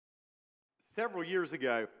Several years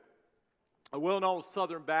ago, a well-known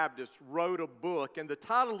Southern Baptist wrote a book, and the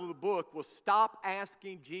title of the book was Stop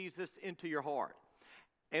Asking Jesus Into Your Heart.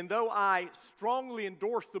 And though I strongly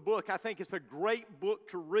endorse the book, I think it's a great book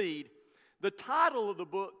to read, the title of the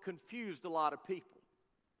book confused a lot of people.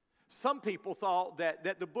 Some people thought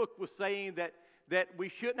that the book was saying that we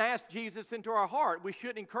shouldn't ask Jesus into our heart. We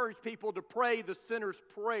shouldn't encourage people to pray the sinner's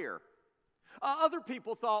prayer. Other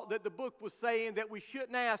people thought that the book was saying that we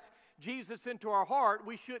shouldn't ask Jesus into our heart.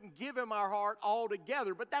 We shouldn't give him our heart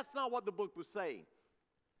altogether. But that's not what the book was saying.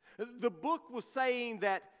 The book was saying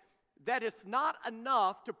that it's not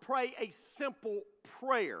enough to pray a simple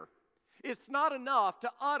prayer. It's not enough to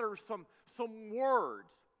utter some words.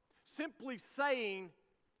 Simply saying,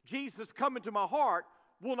 Jesus, come into my heart,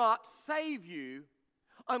 will not save you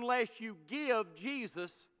unless you give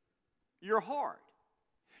Jesus your heart.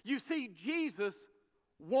 You see, Jesus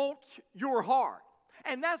wants your heart.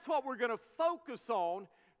 And that's what we're going to focus on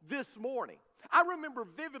this morning. I remember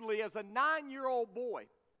vividly as a 9-year-old boy,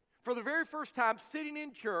 for the very first time sitting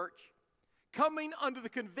in church, coming under the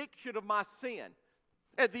conviction of my sin.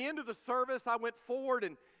 At the end of the service, I went forward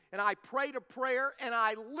and I prayed a prayer, and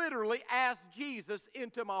I literally asked Jesus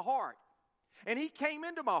into my heart. And he came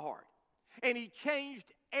into my heart, and he changed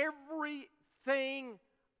everything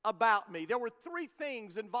about me. There were 3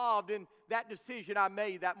 things involved in that decision I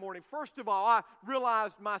made that morning. First of all, I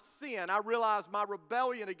realized my sin. I realized my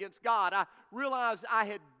rebellion against God. I realized I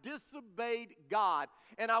had disobeyed God,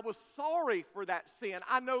 and I was sorry for that sin.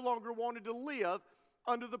 I no longer wanted to live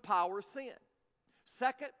under the power of sin.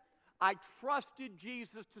 Second, I trusted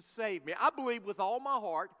Jesus to save me. I believe with all my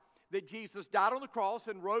heart that Jesus died on the cross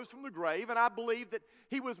and rose from the grave, and I believe that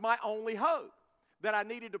he was my only hope, that I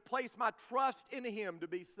needed to place my trust in him to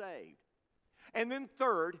be saved. And then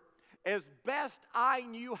third, as best I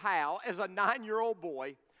knew how, as a 9-year-old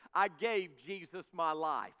boy, I gave Jesus my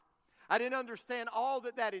life. I didn't understand all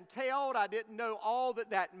that entailed. I didn't know all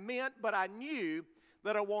that meant, but I knew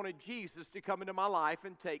that I wanted Jesus to come into my life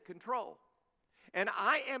and take control. And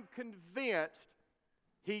I am convinced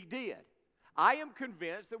he did. I am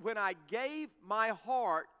convinced that when I gave my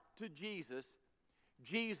heart to Jesus,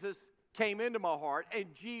 Jesus came into my heart, and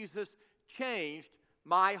Jesus changed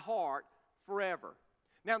my heart forever.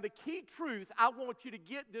 Now, the key truth I want you to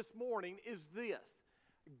get this morning is this: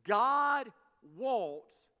 God wants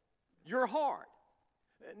your heart,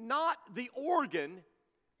 not the organ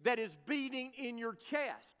that is beating in your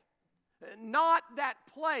chest, not that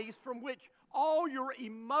place from which all your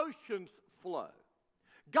emotions flow.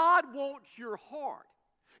 God wants your heart.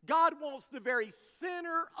 God wants the very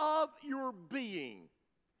center of your being.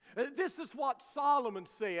 This is what Solomon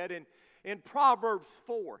said in Proverbs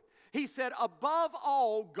 4. He said, above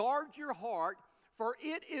all, guard your heart, for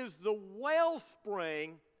it is the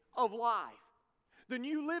wellspring of life. The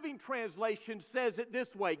New Living Translation says it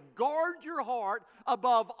this way: guard your heart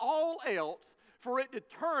above all else, for it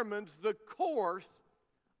determines the course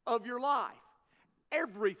of your life.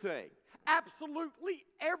 Everything, absolutely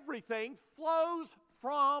everything, flows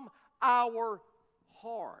from our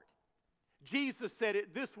heart. Jesus said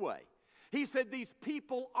it this way. He said, these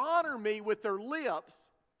people honor me with their lips,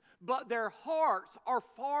 but their hearts are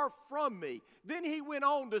far from me. Then he went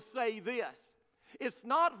on to say this: it's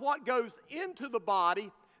not what goes into the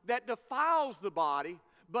body that defiles the body,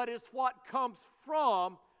 but it's what comes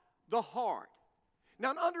from the heart.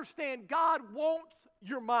 Now understand, God wants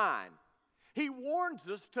your mind. He warns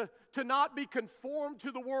us to not be conformed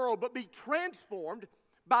to the world, but be transformed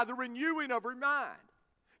by the renewing of our mind.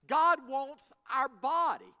 God wants our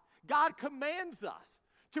body. God commands us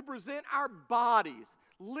to present our bodies,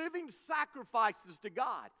 living sacrifices to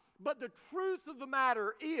God. But the truth of the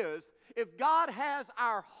matter is, if God has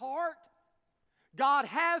our heart, God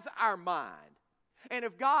has our mind. And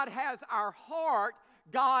if God has our heart,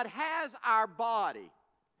 God has our body.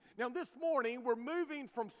 Now this morning, we're moving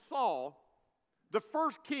from Saul, the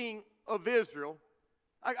first king of Israel,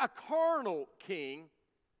 a carnal king,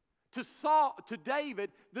 to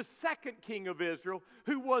David, the second king of Israel,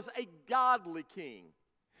 who was a godly king.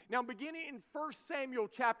 Now, beginning in 1 Samuel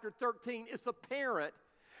chapter 13, it's apparent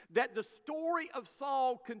that the story of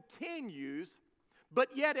Saul continues, but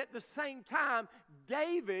yet at the same time,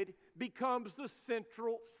 David becomes the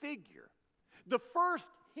central figure. The first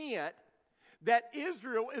hint that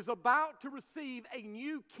Israel is about to receive a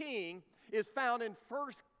new king is found in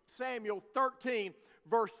 1 Samuel 13,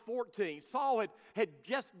 verse 14. Saul had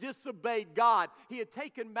just disobeyed God. He had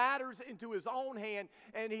taken matters into his own hand,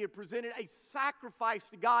 and he had presented a sacrifice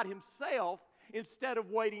to God himself instead of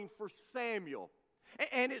waiting for Samuel.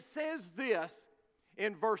 And it says this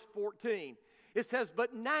in verse 14. It says,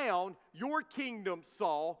 "But now your kingdom,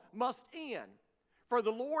 Saul, must end. For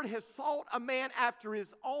the Lord has sought a man after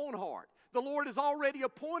his own heart. The Lord has already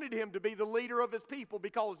appointed him to be the leader of his people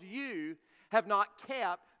because you have not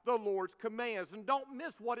kept the Lord's commands." And don't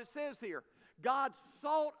miss what it says here. God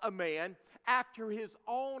sought a man after his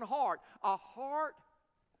own heart, a heart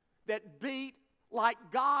that beat like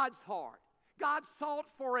God's heart. God sought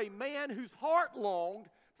for a man whose heart longed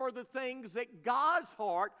for the things that God's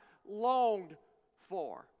heart longed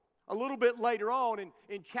for. A little bit later on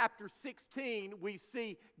in chapter 16, we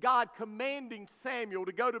see God commanding Samuel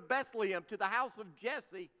to go to Bethlehem to the house of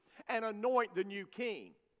Jesse and anoint the new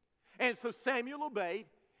king. And so Samuel obeyed,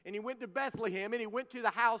 and he went to Bethlehem, and he went to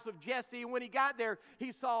the house of Jesse. And when he got there,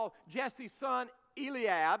 he saw Jesse's son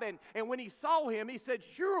Eliab. And when he saw him, he said,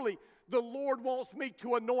 "Surely the Lord wants me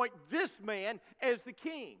to anoint this man as the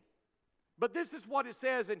king." But this is what it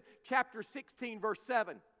says in chapter 16, verse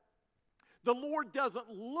 7. The Lord doesn't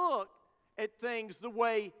look at things the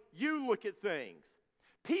way you look at things.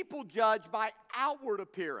 People judge by outward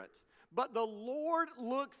appearance, but the Lord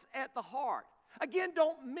looks at the heart. Again,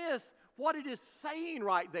 don't miss what it is saying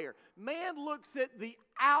right there. Man looks at the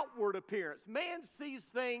outward appearance. Man sees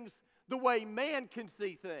things the way man can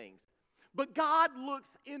see things. But God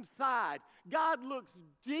looks inside. God looks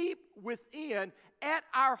deep within at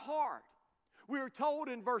our heart. We are told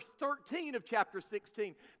in verse 13 of chapter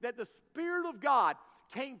 16 that the Spirit of God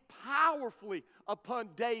came powerfully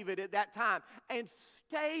upon David at that time and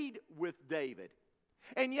stayed with David.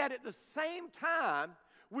 And yet at the same time,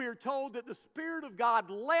 we are told that the Spirit of God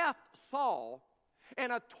left Saul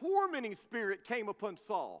and a tormenting spirit came upon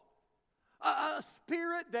Saul. A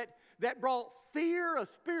spirit that brought fear, a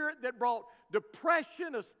spirit that brought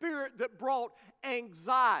depression, a spirit that brought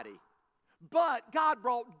anxiety. But God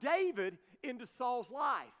brought David into Saul's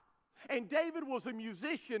life. And David was a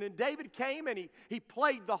musician, and David came and he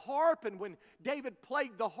played the harp, and when David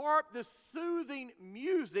played the harp, the soothing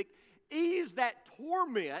music eased that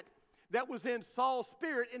torment that was in Saul's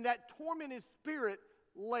spirit, and that tormented spirit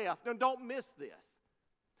left. Now don't miss this.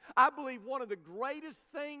 I believe one of the greatest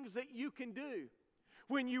things that you can do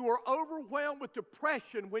when you are overwhelmed with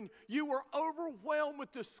depression, when you are overwhelmed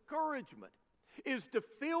with discouragement, is to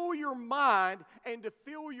fill your mind and to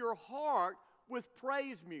fill your heart with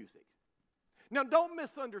praise music. Now, don't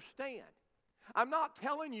misunderstand. I'm not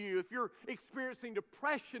telling you if you're experiencing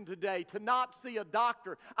depression today to not see a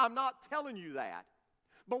doctor. I'm not telling you that.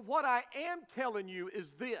 But what I am telling you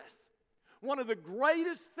is this. One of the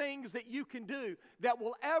greatest things that you can do that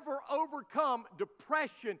will ever overcome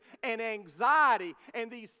depression and anxiety and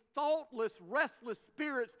these thoughtless, restless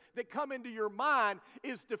spirits that come into your mind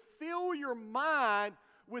is to fill your mind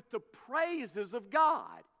with the praises of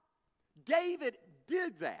God. David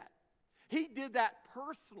did that. He did that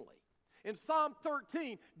personally. In Psalm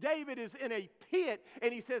 13, David is in a pit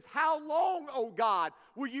and he says, "How long, O God,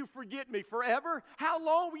 will you forget me forever? How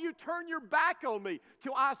long will you turn your back on me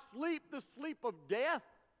till I sleep the sleep of death?"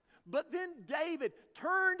 But then David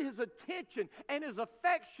turned his attention and his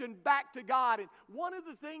affection back to God. And one of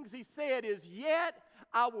the things he said is, "Yet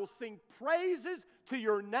I will sing praises to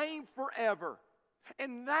your name forever."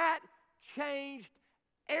 And that changed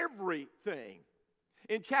everything.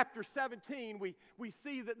 In chapter 17, we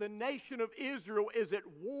see that the nation of Israel is at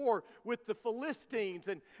war with the Philistines.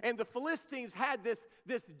 And the Philistines had this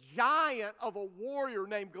giant of a warrior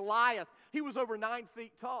named Goliath. He was over 9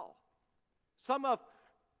 feet tall. Some of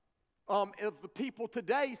the people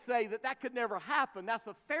today say that could never happen. That's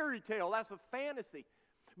a fairy tale. That's a fantasy.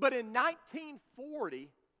 But in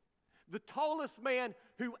 1940, the tallest man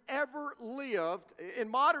who ever lived in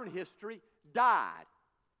modern history died.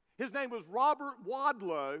 His name was Robert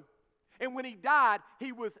Wadlow, and when he died,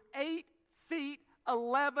 he was 8 feet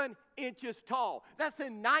 11 inches tall. That's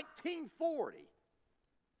in 1940.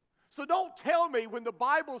 So don't tell me when the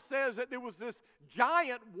Bible says that there was this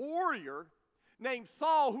giant warrior named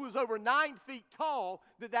Saul who was over 9 feet tall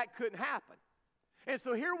that couldn't happen. And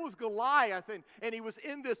so here was Goliath, and he was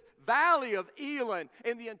in this valley of Elah,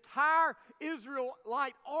 and the entire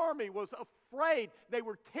Israelite army was afraid. They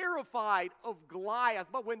were terrified of Goliath.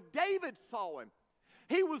 But when David saw him,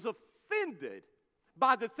 he was offended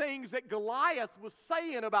by the things that Goliath was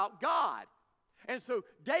saying about God. And so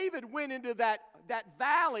David went into that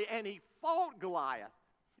valley, and he fought Goliath.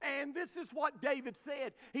 And this is what David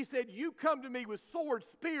said. He said, "You come to me with sword,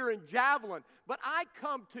 spear, and javelin, but I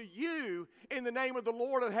come to you in the name of the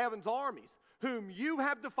Lord of heaven's armies, whom you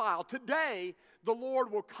have defiled. Today the Lord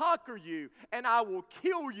will conquer you, and I will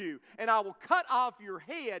kill you, and I will cut off your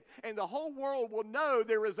head, and the whole world will know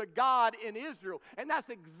there is a God in Israel." And that's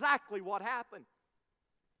exactly what happened.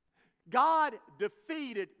 God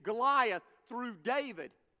defeated Goliath through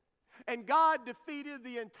David. And God defeated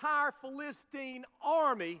the entire Philistine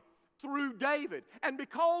army through David. And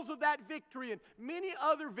because of that victory and many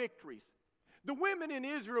other victories, the women in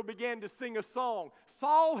Israel began to sing a song.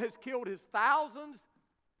 Saul has killed his thousands,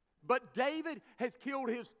 but David has killed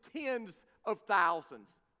his tens of thousands.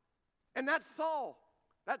 And that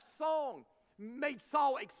song made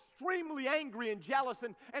Saul extremely angry and jealous.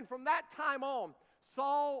 And from that time on,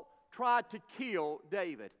 Saul tried to kill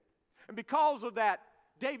David. And because of that,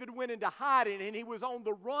 David went into hiding and he was on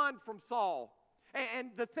the run from Saul.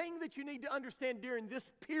 And the thing that you need to understand during this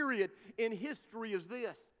period in history is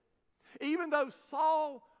this. Even though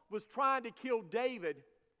Saul was trying to kill David,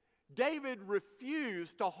 David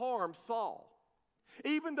refused to harm Saul.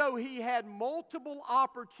 Even though he had multiple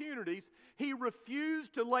opportunities, he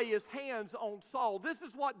refused to lay his hands on Saul. This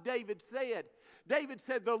is what David said. David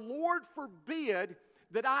said, "The Lord forbid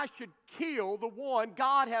that I should kill the one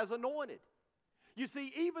God has anointed." You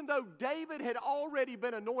see, even though David had already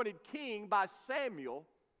been anointed king by Samuel,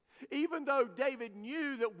 even though David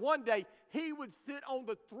knew that one day he would sit on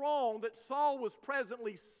the throne that Saul was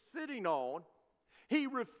presently sitting on, he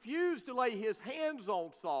refused to lay his hands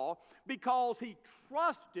on Saul because he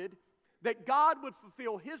trusted that God would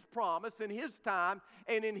fulfill his promise in his time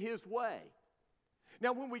and in his way.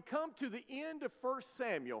 Now, when we come to the end of 1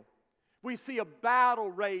 Samuel, we see a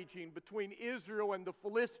battle raging between Israel and the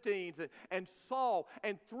Philistines, and Saul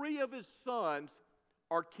and 3 of his sons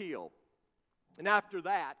are killed. And after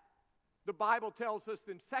that, the Bible tells us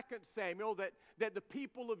in 2 Samuel that the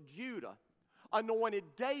people of Judah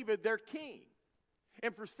anointed David their king.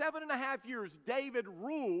 And for 7.5 years, David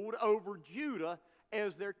ruled over Judah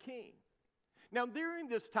as their king. Now, during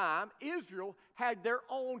this time, Israel had their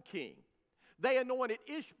own king. They anointed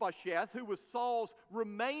Ishbosheth, who was Saul's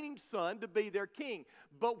remaining son, to be their king.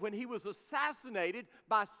 But when he was assassinated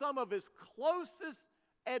by some of his closest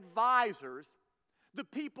advisors, the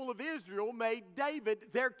people of Israel made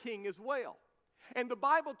David their king as well. And the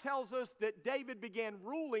Bible tells us that David began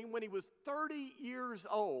ruling when he was 30 years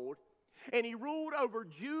old, and he ruled over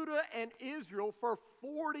Judah and Israel for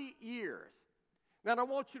 40 years. Now, I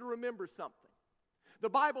want you to remember something. The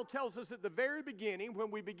Bible tells us at the very beginning, when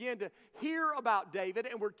we begin to hear about David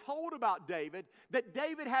and we're told about David, that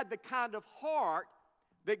David had the kind of heart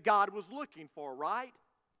that God was looking for, right?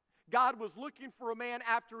 God was looking for a man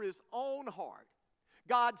after his own heart.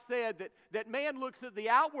 God said that man looks at the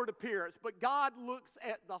outward appearance, but God looks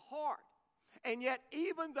at the heart. And yet,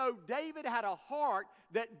 even though David had a heart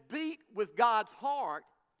that beat with God's heart,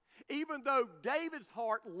 even though David's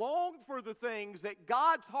heart longed for the things that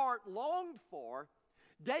God's heart longed for,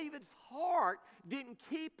 David's heart didn't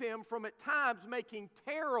keep him from at times making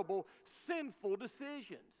terrible, sinful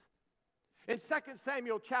decisions. In 2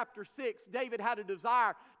 Samuel chapter 6, David had a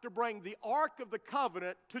desire to bring the Ark of the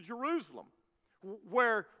Covenant to Jerusalem,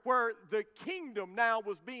 where the kingdom now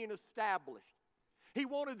was being established. He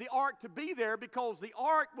wanted the ark to be there because the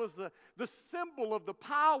ark was the symbol of the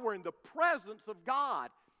power and the presence of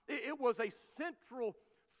God. It was a central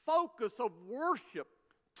focus of worship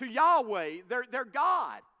to Yahweh, their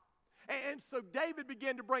God. And so David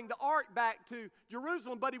began to bring the ark back to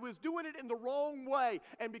Jerusalem, but he was doing it in the wrong way.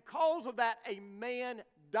 And because of that, a man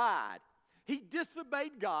died. He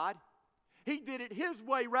disobeyed God. He did it his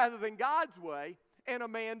way rather than God's way, and a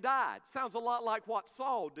man died. Sounds a lot like what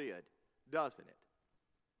Saul did, doesn't it?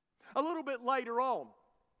 A little bit later on,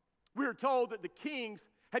 we're told that the kings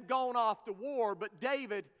had gone off to war, but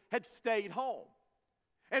David had stayed home.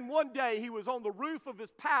 And one day he was on the roof of his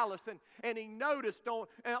palace and he noticed on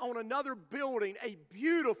another building a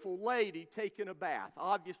beautiful lady taking a bath.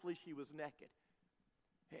 Obviously she was naked.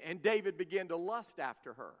 And David began to lust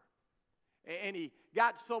after her. And he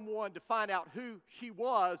got someone to find out who she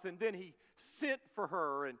was, and then he sent for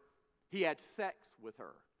her and he had sex with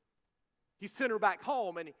her. He sent her back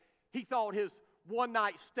home, and he thought his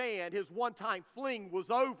one-night stand, his one-time fling was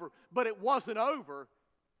over, but it wasn't over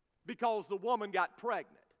because the woman got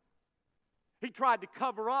pregnant. He tried to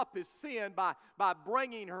cover up his sin by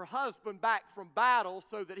bringing her husband back from battle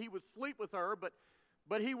so that he would sleep with her,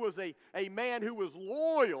 but he was a man who was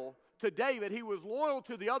loyal to David. He was loyal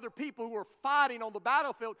to the other people who were fighting on the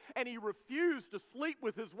battlefield, and he refused to sleep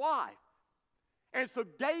with his wife. And so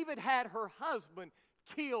David had her husband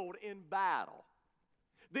killed in battle.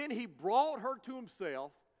 Then he brought her to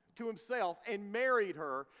himself and married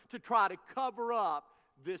her to try to cover up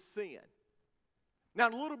this sin. Now,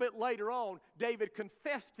 a little bit later on, David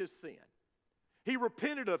confessed his sin. He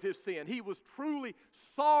repented of his sin. He was truly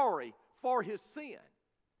sorry for his sin.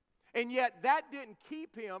 And yet that didn't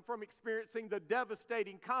keep him from experiencing the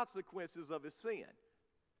devastating consequences of his sin.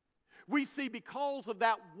 We see because of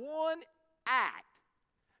that one act,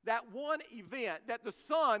 that one event, that the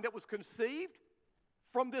son that was conceived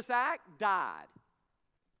from this act died.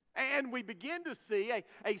 And we begin to see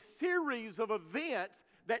a series of events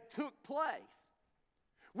that took place.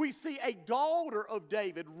 We see a daughter of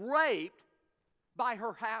David raped by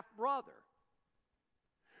her half-brother.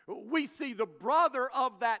 We see the brother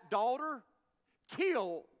of that daughter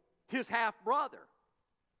kill his half-brother.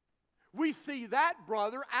 We see that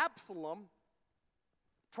brother, Absalom,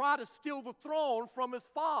 try to steal the throne from his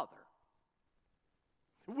father.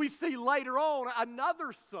 We see later on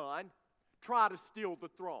another son try to steal the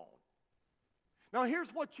throne. Now here's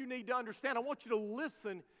what you need to understand. I want you to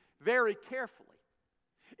listen very carefully.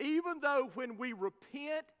 Even though when we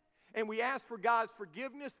repent and we ask for God's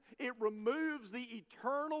forgiveness, it removes the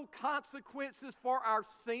eternal consequences for our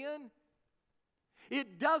sin,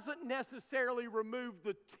 it doesn't necessarily remove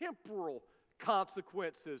the temporal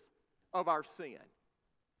consequences of our sin.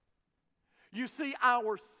 You see,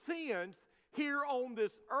 our sins here on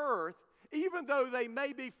this earth, even though they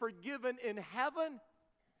may be forgiven in heaven,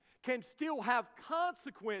 can still have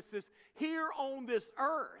consequences here on this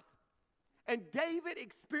earth. And David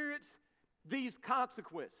experienced these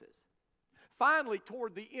consequences. Finally,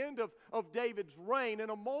 toward the end of David's reign, in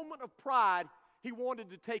a moment of pride, he wanted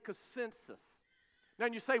to take a census. Now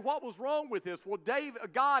you say, what was wrong with this? Well,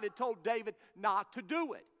 God had told David not to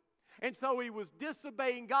do it. And so he was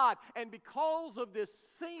disobeying God. And because of this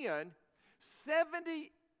sin,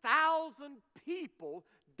 70,000 people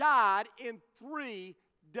died in 3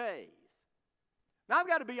 days. Now I've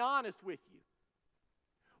got to be honest with you.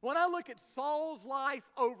 When I look at Saul's life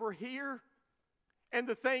over here and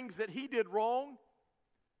the things that he did wrong,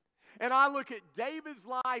 and I look at David's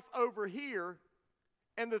life over here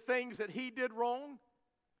and the things that he did wrong,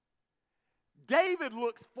 David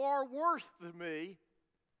looks far worse to me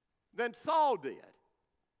than Saul did.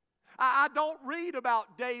 I don't read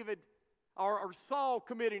about David or Saul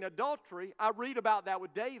committing adultery. I read about that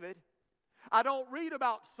with David. I don't read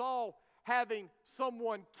about Saul having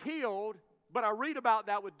someone killed, but I read about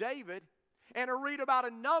that with David. And I read about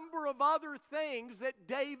a number of other things that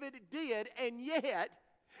David did, and yet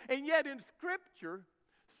in Scripture,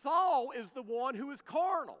 Saul is the one who is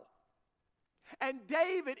carnal. And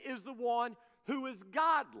David is the one who is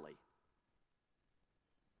godly.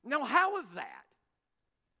 Now, how is that?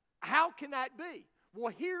 How can that be?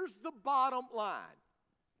 Well, here's the bottom line.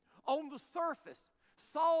 On the surface,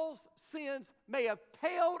 Saul's sins may have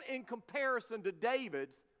paled in comparison to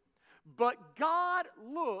David's, but God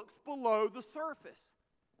looks below the surface.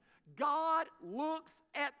 God looks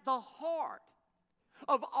at the heart.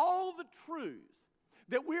 Of all the truths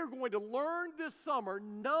that we're going to learn this summer,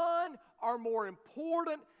 none are more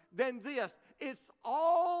important than this. It's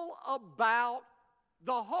all about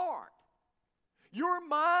the heart. Your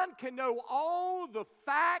mind can know all the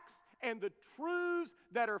facts and the truths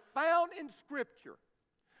that are found in Scripture.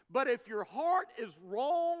 But if your heart is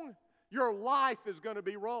wrong, your life is going to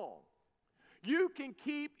be wrong. You can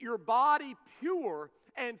keep your body pure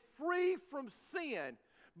and free from sin,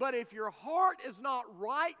 but if your heart is not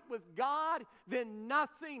right with God, then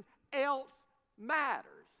nothing else matters.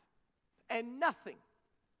 And nothing,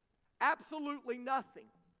 absolutely nothing,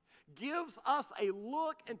 gives us a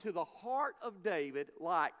look into the heart of David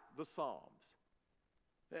like the Psalms.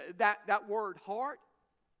 That word heart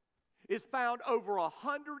is found over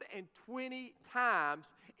 120 times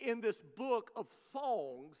in this book of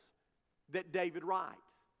songs that David writes.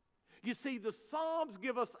 You see, the Psalms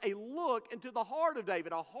give us a look into the heart of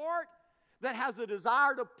David, a heart that has a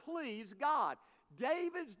desire to please God.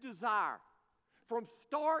 David's desire from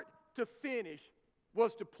start to finish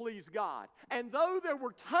was to please God. And though there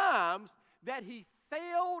were times that he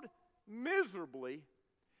failed miserably,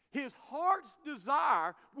 his heart's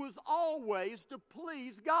desire was always to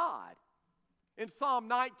please God. In Psalm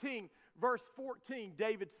 19, verse 14,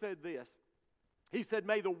 David said this. He said,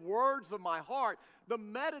 may the words of my heart, the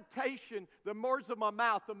words of my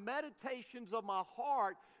mouth, the meditations of my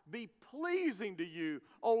heart be pleasing to you,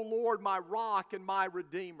 O Lord, my rock and my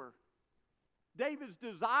redeemer. David's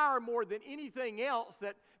desire more than anything else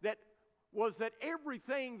was that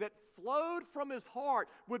everything that flowed from his heart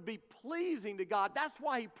would be pleasing to God. That's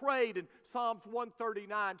why he prayed in Psalms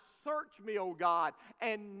 139, search me, O God,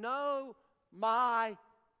 and know my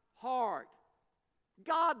heart.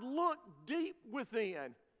 God, look deep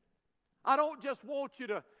within. I don't just want you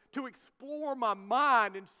to to explore my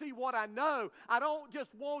mind and see what I know. I don't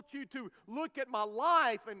just want you to look at my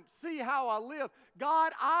life and see how I live.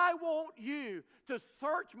 God, I want you to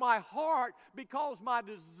search my heart, because my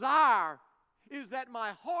desire is that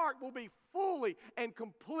my heart will be fully and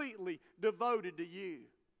completely devoted to you.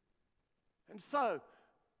 And so,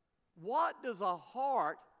 what does a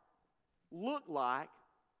heart look like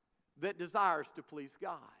that desires to please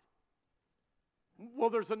God? Well,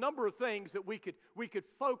 there's a number of things that we could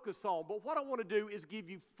focus on, but what I want to do is give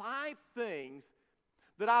you 5 things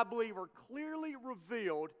that I believe are clearly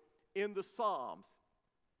revealed in the Psalms.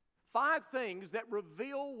 5 things that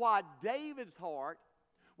reveal why David's heart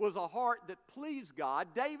was a heart that pleased God.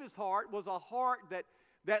 David's heart was a heart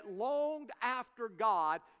that longed after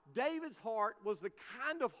God. David's heart was the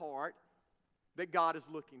kind of heart that God is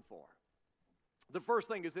looking for. The first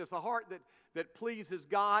thing is this: a heart that pleases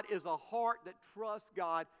God is a heart that trusts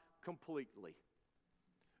God completely.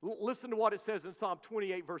 Listen to what it says in Psalm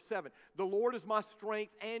 28, verse 7. The Lord is my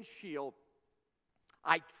strength and shield.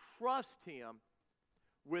 I trust Him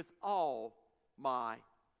with all my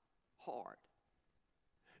heart.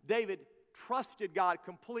 David trusted God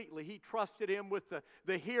completely. He trusted Him with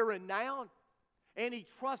the here and now, and he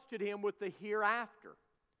trusted Him with the hereafter.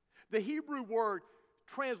 The Hebrew word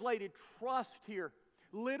translated trust here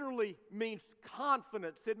literally means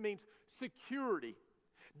confidence. It means security.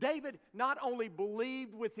 David not only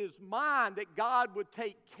believed with his mind that God would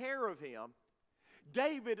take care of him,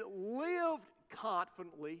 David lived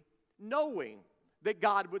confidently knowing that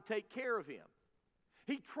God would take care of him.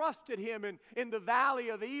 He trusted Him in the valley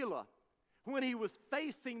of Elah when he was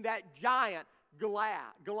facing that giant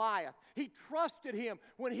Goliath. He trusted Him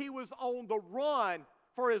when he was on the run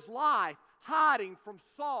for his life, hiding from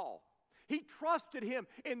Saul. He trusted Him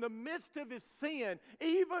in the midst of his sin,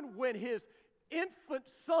 even when his infant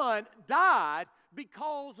son died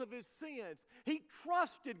because of his sins. He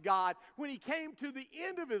trusted God when he came to the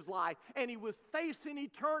end of his life and he was facing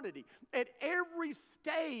eternity. At every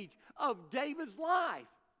stage of David's life,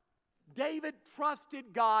 David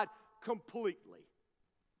trusted God completely.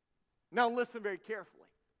 Now listen very carefully.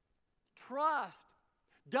 Trust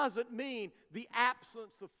doesn't mean the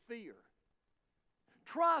absence of fear.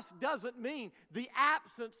 Trust doesn't mean the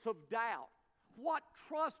absence of doubt. What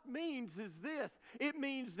trust means is this: it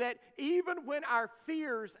means that even when our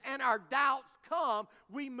fears and our doubts come,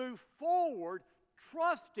 we move forward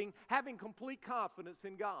trusting, having complete confidence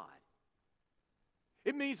in God.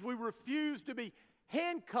 It means we refuse to be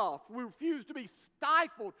handcuffed, we refuse to be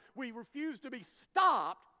stifled, we refuse to be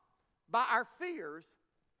stopped by our fears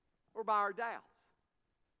or by our doubts.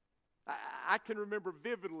 I can remember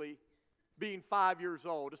vividly being 5 years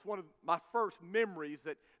old. It's one of my first memories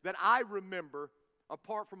that I remember,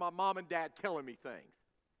 apart from my mom and dad telling me things.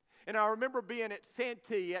 And I remember being at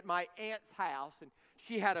Santee at my aunt's house, and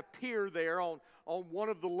she had a pier there on one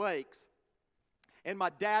of the lakes. And my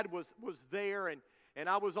dad was there, and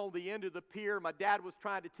I was on the end of the pier. My dad was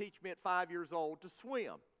trying to teach me at 5 years old to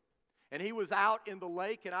swim. And he was out in the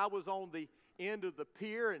lake, and I was on the end of the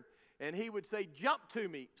pier, and he would say, "Jump to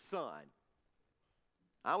me, son."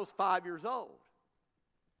 I was 5 years old.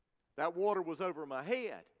 That water was over my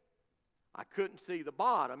head. I couldn't see the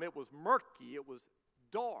bottom. It was murky. It was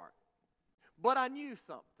dark. But I knew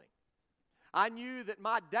something. I knew that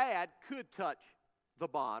my dad could touch the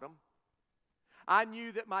bottom. I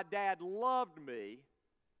knew that my dad loved me.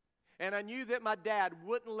 And I knew that my dad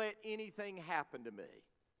wouldn't let anything happen to me.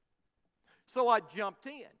 So I jumped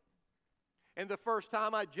in. And the first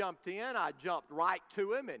time I jumped in, I jumped right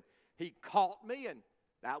to him, and he caught me, and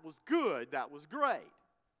that was good. That was great.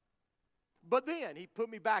 But then he put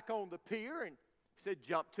me back on the pier and said,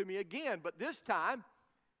 "Jump to me again." But this time,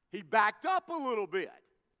 he backed up a little bit.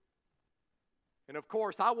 And of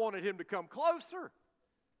course, I wanted him to come closer.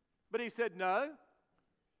 But he said, "No,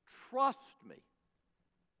 trust me.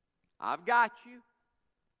 I've got you.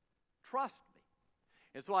 Trust me."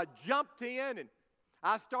 And so I jumped in, and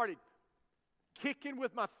I started kicking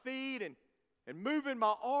with my feet and moving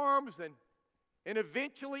my arms, and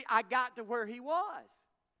eventually I got to where he was.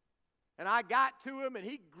 And I got to him, and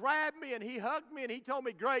he grabbed me, and he hugged me, and he told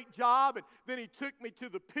me, "Great job." And then he took me to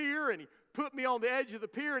the pier, and he put me on the edge of the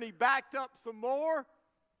pier, and he backed up some more.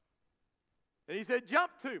 And he said,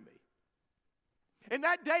 "Jump to me." And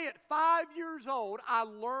that day at 5 years old, I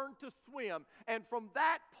learned to swim. And from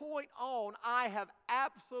that point on, I have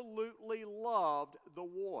absolutely loved the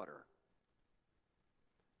water.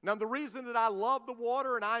 Now, the reason that I love the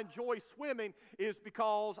water and I enjoy swimming is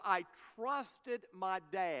because I trusted my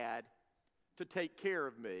dad to take care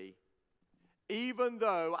of me, even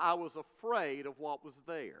though I was afraid of what was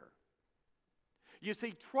there. You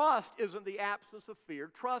see, trust isn't the absence of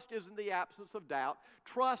fear. Trust isn't the absence of doubt.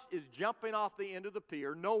 Trust is jumping off the end of the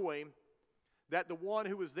pier, knowing that the one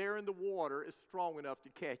who is there in the water is strong enough to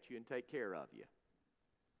catch you and take care of you.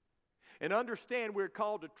 And understand we're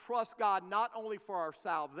called to trust God not only for our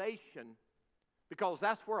salvation, because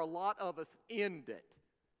that's where a lot of us end it.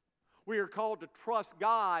 We are called to trust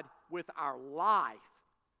God with our life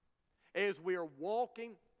as we are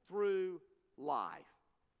walking through life.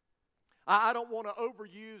 I don't want to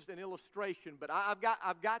overuse an illustration, but I've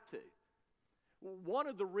got to. One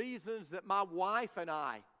of the reasons that my wife and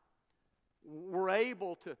I were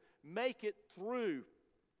able to make it through,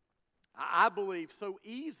 I believe, so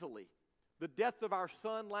easily, the death of our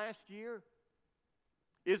son last year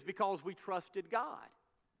is because we trusted God.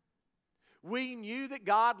 We knew that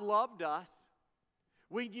God loved us.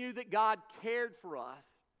 We knew that God cared for us.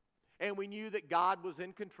 And we knew that God was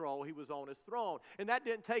in control. He was on His throne. And that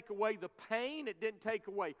didn't take away the pain. It didn't take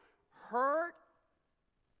away hurt.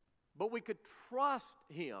 But we could trust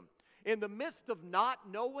Him. In the midst of not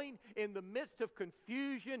knowing, in the midst of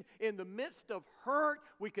confusion, in the midst of hurt,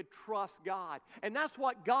 we could trust God. And that's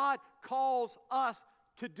what God calls us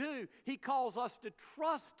to do. He calls us to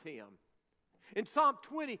trust Him. In Psalm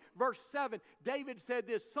 20, verse 7, David said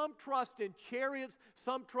this, "Some trust in chariots,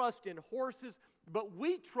 some trust in horses, but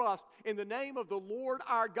we trust in the name of the Lord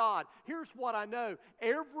our God." Here's what I know.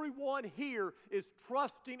 Everyone here is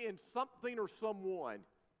trusting in something or someone.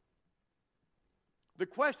 The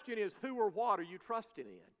question is, who or what are you trusting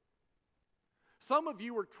in? Some of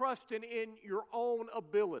you are trusting in your own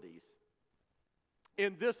abilities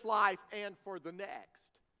in this life and for the next.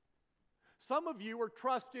 Some of you are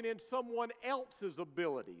trusting in someone else's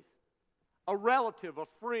abilities, a relative, a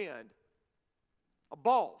friend, a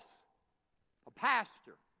boss, a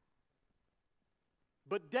pastor.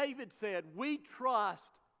 But David said, we trust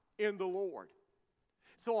in the Lord.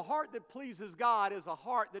 So a heart that pleases God is a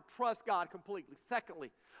heart that trusts God completely.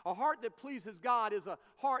 Secondly, a heart that pleases God is a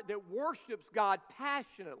heart that worships God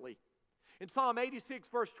passionately. In Psalm 86,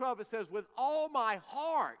 verse 12, it says, "With all my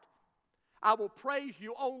heart I will praise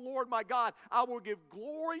you, O Lord my God. I will give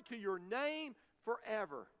glory to your name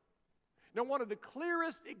forever." Now, one of the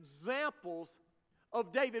clearest examples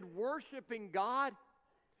of David worshiping God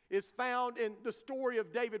is found in the story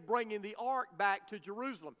of David bringing the ark back to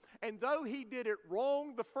Jerusalem. And though he did it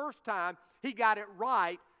wrong the first time, he got it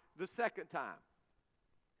right the second time.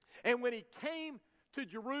 And when he came to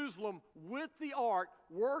Jerusalem with the ark,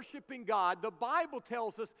 worshiping God, the Bible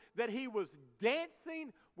tells us that he was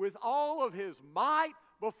dancing with all of his might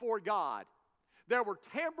before God. There were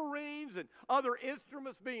tambourines and other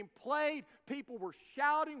instruments being played. People were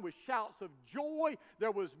shouting with shouts of joy.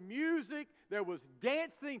 There was music. There was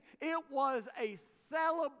dancing. It was a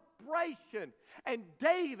celebration. And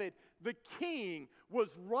David, the king, was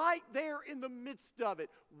right there in the midst of it,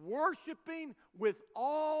 worshiping with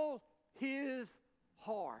all his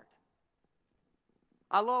heart.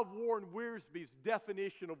 I love Warren Wiersbe's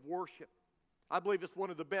definition of worship. I believe it's one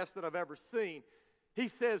of the best that I've ever seen. He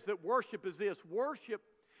says that worship is this. Worship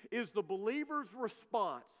is the believer's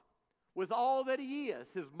response with all that he is,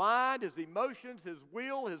 his mind, his emotions, his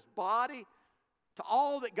will, his body, to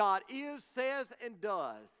all that God is, says, and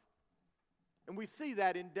does. And we see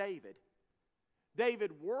that in David.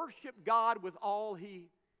 David worshiped God with all he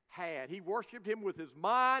had. He worshiped Him with his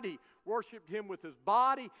mind. He worshiped Him with his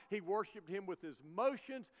body. He worshiped Him with his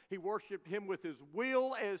emotions. He worshiped Him with his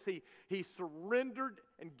will as he surrendered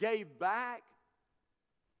and gave back.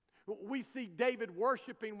 We see David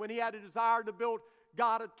worshiping when he had a desire to build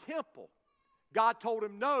God a temple. God told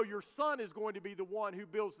him, no, your son is going to be the one who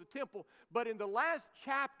builds the temple. But in the last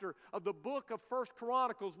chapter of the book of 1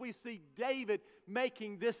 Chronicles, we see David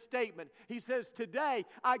making this statement. He says, today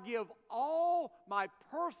I give all my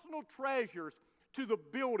personal treasures to the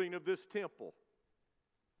building of this temple.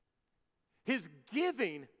 His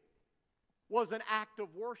giving was an act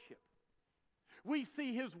of worship. We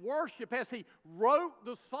see his worship as he wrote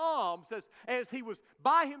the Psalms, as he was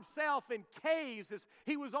by himself in caves, as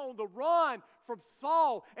he was on the run from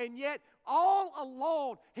Saul, and yet all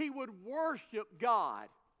alone he would worship God.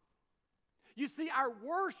 You see, our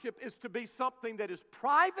worship is to be something that is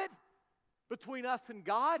private between us and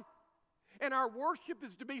God, and our worship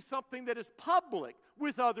is to be something that is public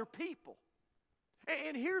with other people.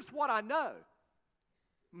 And here's what I know.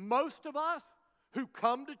 Most of us who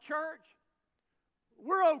come to church,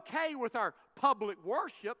 we're okay with our public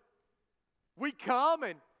worship. We come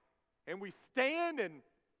and we stand and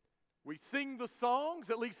we sing the songs,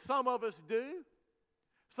 at least some of us do.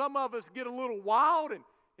 Some of us get a little wild and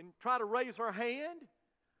try to raise our hand.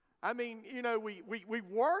 I mean, we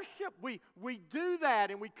worship. We do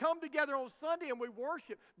that, and we come together on Sunday and we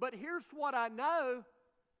worship. But here's what I know.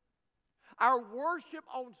 Our worship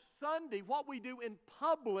on Sunday, what we do in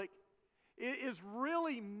public, is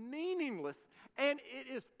really meaningless, and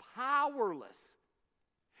it is powerless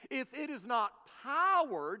if it is not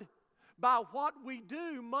powered by what we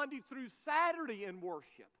do Monday through Saturday in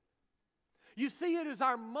worship. You see, it is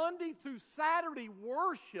our Monday through Saturday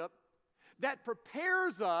worship that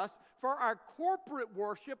prepares us for our corporate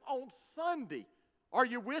worship on Sunday. Are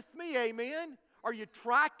you with me? Amen? Are you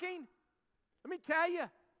tracking? Let me tell you,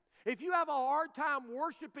 if you have a hard time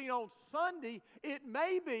worshiping on Sunday, it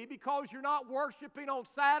may be because you're not worshiping on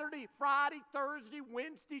Saturday, Friday, Thursday,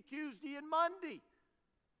 Wednesday, Tuesday, and Monday.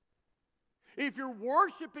 If you're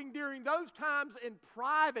worshiping during those times in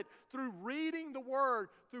private, through reading the Word,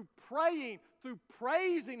 through praying, through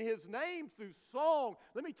praising His name, through song,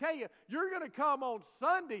 let me tell you, you're going to come on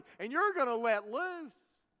Sunday and you're going to let loose.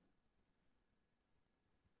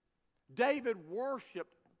 David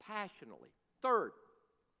worshiped passionately. Third,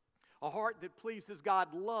 a heart that pleases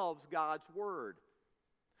God loves God's Word.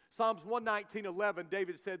 Psalms 119:11,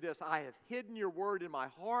 David said this, I have hidden your Word in my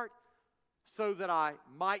heart so that I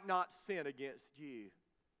might not sin against you.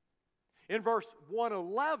 In verse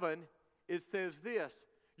 111, it says this,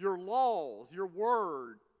 your laws, your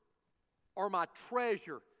word are my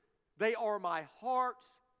treasure. They are my heart's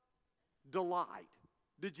delight.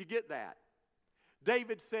 Did you get that?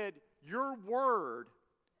 David said, your word,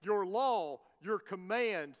 your law, your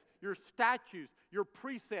commands, your statutes, your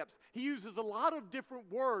precepts. He uses a lot of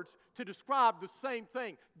different words to describe the same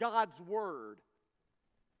thing, God's word.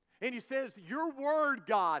 And he says, your word,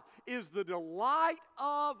 God, is the delight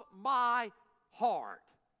of my heart.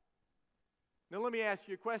 Now let me ask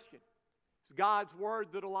you a question. Is God's word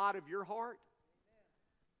the delight of your heart?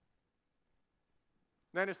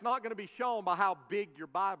 Now it's not going to be shown by how big your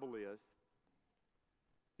Bible is.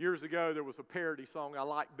 Years ago there was a parody song, I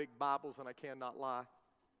like big Bibles and I cannot lie.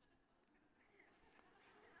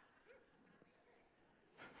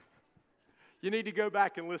 You need to go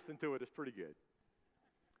back and listen to it. It's pretty good.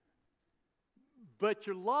 But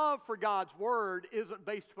your love for God's Word isn't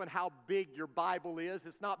based upon how big your Bible is.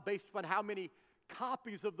 It's not based upon how many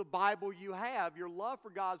copies of the Bible you have. Your love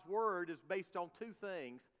for God's Word is based on two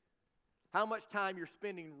things. How much time you're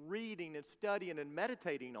spending reading and studying and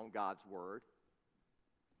meditating on God's Word.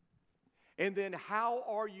 And then how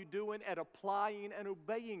are you doing at applying and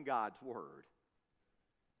obeying God's Word?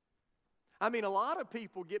 I mean, a lot of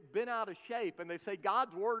people get bent out of shape and they say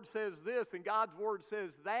God's Word says this and God's Word says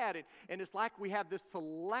that. And it's like we have this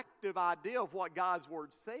selective idea of what God's Word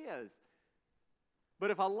says. But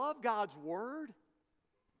if I love God's Word,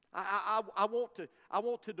 I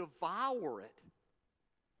want to devour it.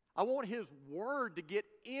 I want His Word to get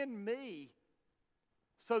in me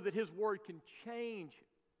so that His Word can change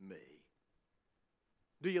me.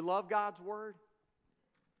 Do you love God's Word?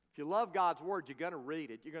 If you love God's Word, you're going to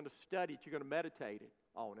read it. You're going to study it. You're going to meditate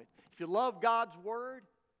on it. If you love God's Word,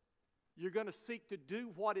 you're going to seek to do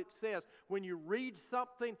what it says. When you read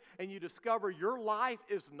something and you discover your life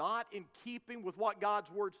is not in keeping with what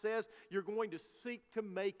God's Word says, you're going to seek to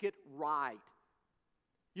make it right.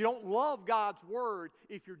 You don't love God's Word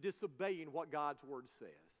if you're disobeying what God's Word says.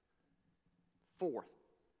 Fourth,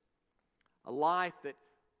 a life that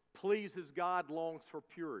pleases God longs for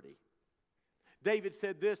purity. David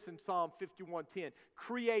said this in Psalm 51:10,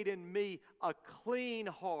 create in me a clean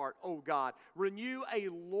heart, O God. Renew a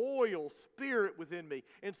loyal spirit within me.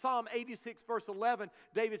 In Psalm 86 verse 11,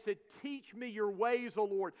 David said, teach me your ways, O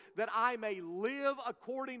Lord, that I may live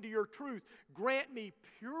according to your truth. Grant me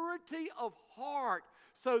purity of heart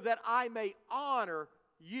so that I may honor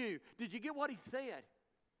you. Did you get what he said?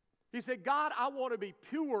 He said, God, I want to be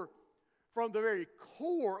pure from the very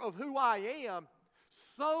core of who I am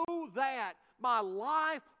so that my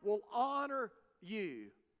life will honor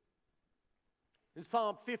you. In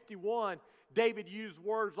Psalm 51, David used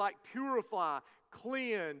words like purify,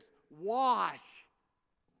 cleanse, wash.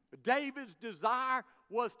 David's desire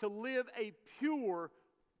was to live a pure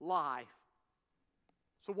life.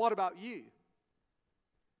 So what about you?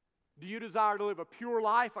 Do you desire to live a pure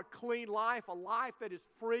life, a clean life, a life that is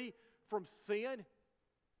free from sin?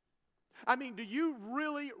 I mean, do you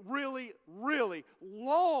really, really, really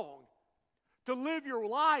long to live your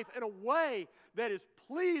life in a way that is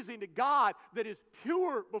pleasing to God, that is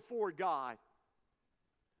pure before God?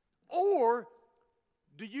 Or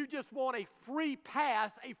do you just want a free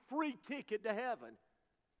pass, a free ticket to heaven?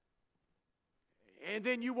 And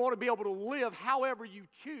then you want to be able to live however you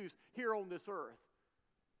choose here on this earth?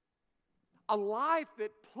 A life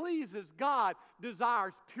that pleases God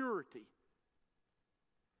desires purity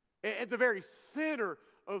at the very center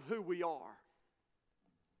of who we are.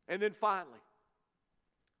 And then finally,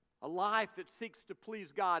 a life that seeks to please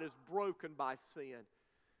God is broken by sin.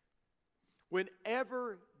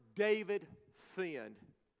 Whenever David sinned,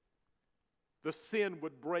 the sin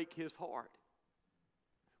would break his heart.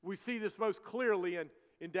 We see this most clearly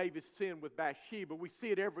in David's sin with Bathsheba. We see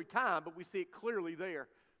it every time, but we see it clearly there.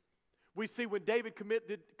 We see when David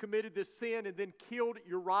committed this sin and then killed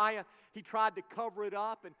Uriah, he tried to cover it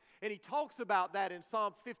up. And he talks about that in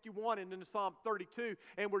Psalm 51 and in Psalm 32.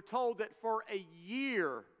 And we're told that for a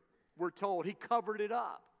year, we're told, he covered it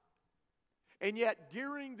up. And yet,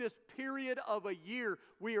 during this period of a year,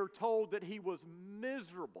 we are told that he was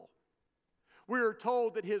miserable. We are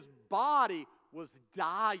told that his body was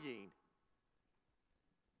dying.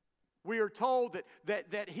 We are told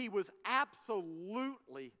that he was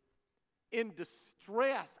absolutely in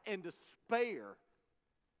distress and despair.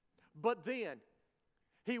 But then,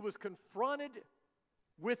 he was confronted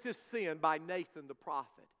with his sin by Nathan the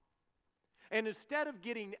prophet. And instead of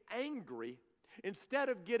getting angry, instead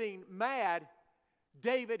of getting mad,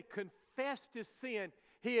 David confessed his sin.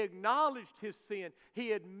 He acknowledged his sin.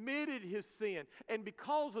 He admitted his sin. And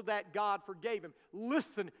because of that, God forgave him.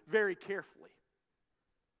 Listen very carefully.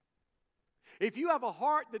 If you have a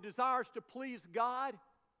heart that desires to please God,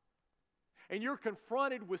 and you're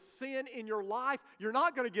confronted with sin in your life, you're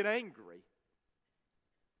not going to get angry.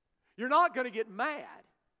 You're not going to get mad.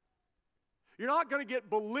 You're not going to get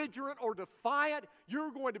belligerent or defiant.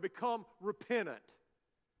 You're going to become repentant.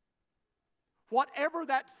 Whatever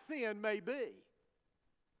that sin may be.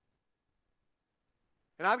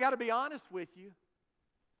 And I've got to be honest with you.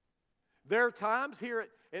 There are times here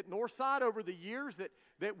at Northside over the years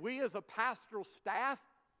that we as a pastoral staff,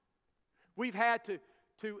 we've had to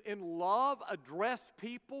in love address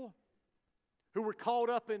people who were caught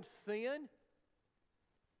up in sin.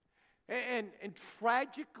 And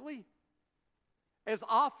tragically, as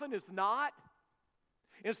often as not,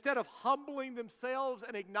 instead of humbling themselves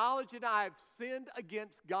and acknowledging I have sinned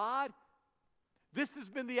against God, this has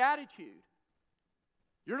been the attitude.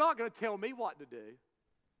 You're not going to tell me what to do.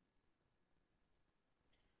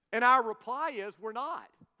 And our reply is, we're not.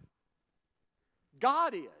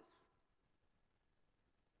 God is.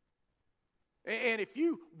 And if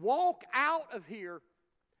you walk out of here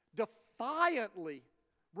defiantly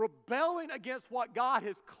rebelling against what God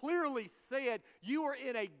has clearly said, you are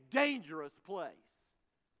in a dangerous place.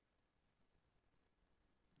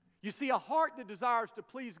 You see, a heart that desires to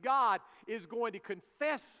please God is going to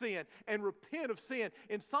confess sin and repent of sin.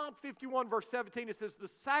 In Psalm 51, verse 17, it says, the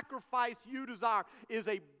sacrifice you desire is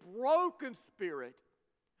a broken spirit.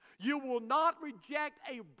 You will not reject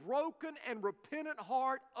a broken and repentant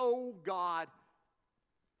heart, O God.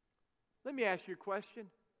 Let me ask you a question.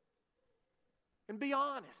 And be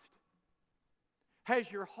honest.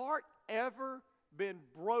 Has your heart ever been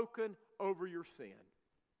broken over your sin?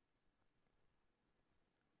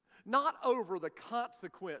 Not over the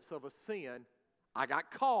consequence of a sin. I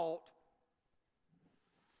got caught.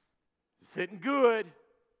 It's isn't good.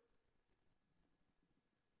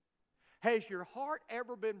 Has your heart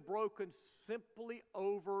ever been broken simply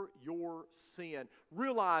over your sin,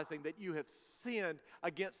 realizing that you have sinned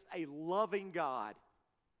against a loving God?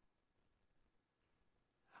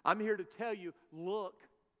 I'm here to tell you, look.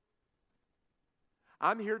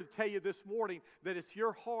 I'm here to tell you this morning that if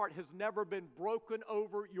your heart has never been broken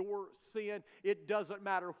over your sin, it doesn't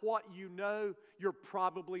matter what you know, you're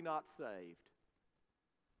probably not saved.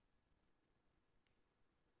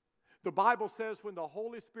 The Bible says when the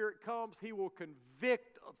Holy Spirit comes, He will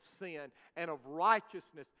convict of sin and of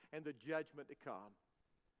righteousness and the judgment to come.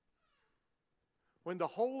 When the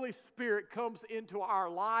Holy Spirit comes into our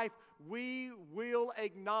life, we will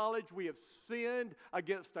acknowledge we have sinned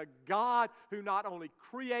against a God who not only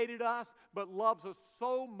created us, but loves us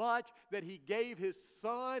so much that He gave His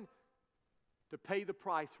Son to pay the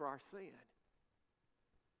price for our sin.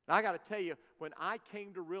 And I got to tell you, when I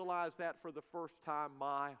came to realize that for the first time,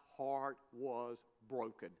 my heart was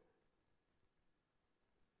broken.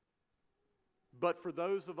 But for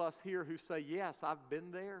those of us here who say, yes, I've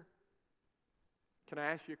been there, can I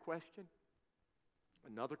ask you a question?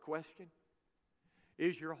 Another question?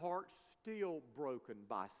 Is your heart still broken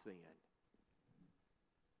by sin?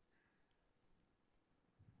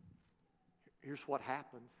 Here's what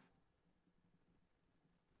happens.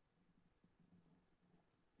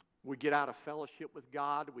 We get out of fellowship with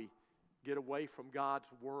God. We get away from God's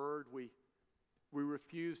Word. We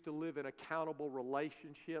refuse to live in accountable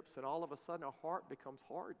relationships, and all of a sudden our heart becomes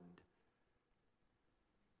hardened.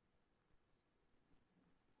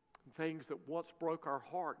 Things that once broke our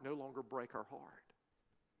heart no longer break our heart.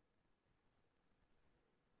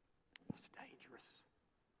 It's dangerous.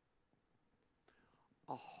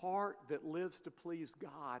 A heart that lives to please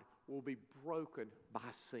God will be broken by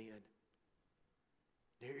sin.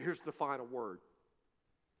 Here's the final word.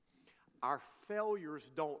 Our failures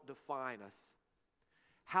don't define us.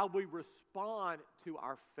 How we respond to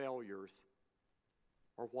our failures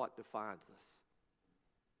are what defines us.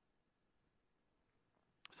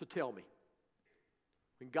 So tell me,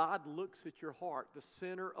 when God looks at your heart, the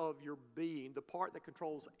center of your being, the part that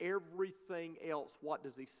controls everything else, what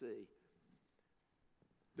does He see?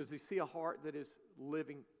 Does He see a heart that is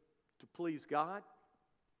living to please God?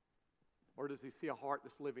 Or does He see a heart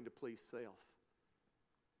that's living to please self?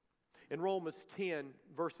 In Romans 10,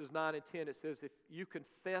 verses 9 and 10, it says, if you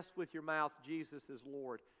confess with your mouth Jesus is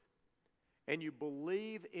Lord, and you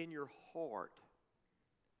believe in your heart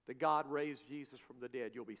that God raised Jesus from the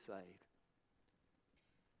dead, you'll be saved.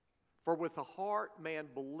 For with the heart man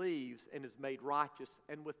believes and is made righteous,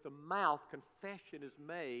 and with the mouth confession is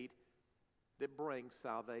made that brings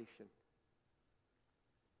salvation.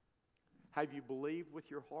 Have you believed with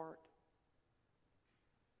your heart?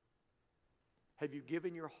 Have you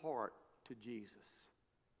given your heart to Jesus?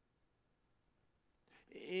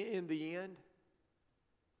 In the end,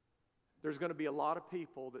 there's going to be a lot of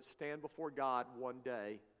people that stand before God one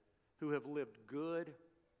day who have lived good,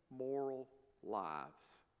 moral lives,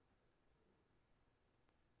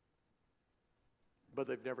 but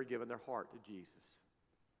they've never given their heart to Jesus.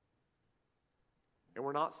 And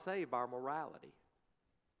we're not saved by our morality.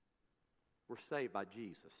 We're saved by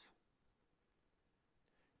Jesus.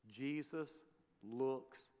 Jesus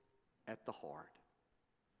looks at the heart.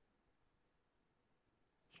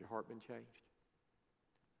 Has your heart been changed?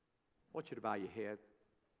 I want you to bow your head.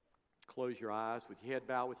 Close your eyes. With your head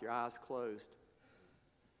bowed, with your eyes closed.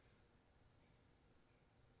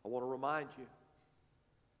 I want to remind you,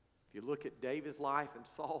 if you look at David's life and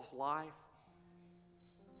Saul's life,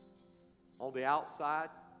 on the outside,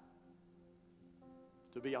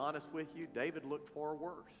 to be honest with you, David looked far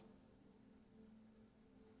worse.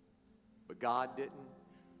 But God didn't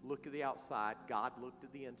look at the outside. God looked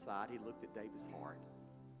at the inside. He looked at David's heart.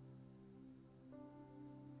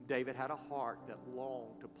 David had a heart that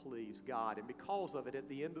longed to please God. And because of it, at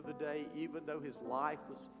the end of the day, even though his life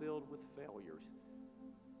was filled with failures,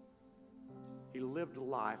 he lived a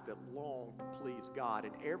life that longed to please God.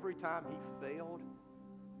 And every time he failed,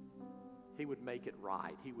 he would make it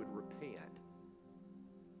right. He would repent.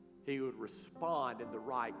 He would respond in the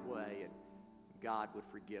right way, and God would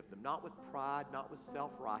forgive them. Not with pride, not with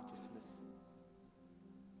self-righteousness,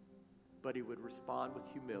 but he would respond with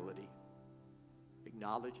humility,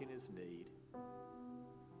 acknowledging his need,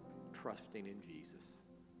 trusting in Jesus.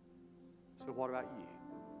 So what about you?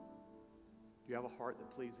 Do you have a heart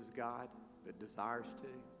that pleases God, that desires to?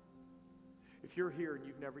 If you're here and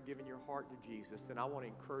you've never given your heart to Jesus, then I want to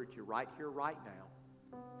encourage you right here, right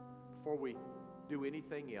now, before we do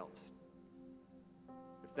anything else.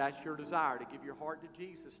 If that's your desire to give your heart to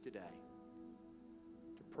Jesus today,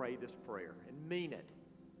 to pray this prayer and mean it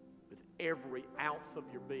with every ounce of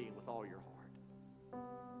your being, with all your heart.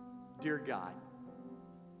 Dear God,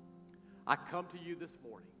 I come to you this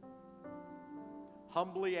morning,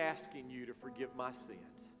 humbly asking you to forgive my sins.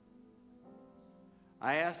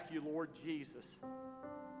 I ask you, Lord Jesus,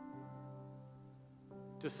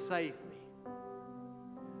 to save me.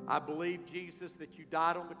 I believe, Jesus, that you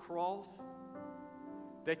died on the cross,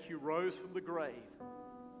 that you rose from the grave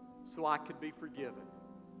so I could be forgiven.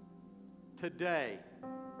 Today,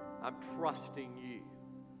 I'm trusting you.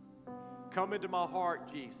 Come into my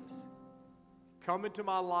heart, Jesus. Come into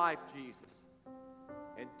my life, Jesus,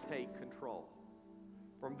 and take control.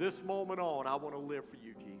 From this moment on, I want to live for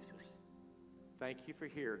you, Jesus. Thank you for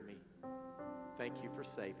hearing me. Thank you for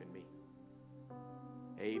saving me.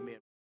 Amen.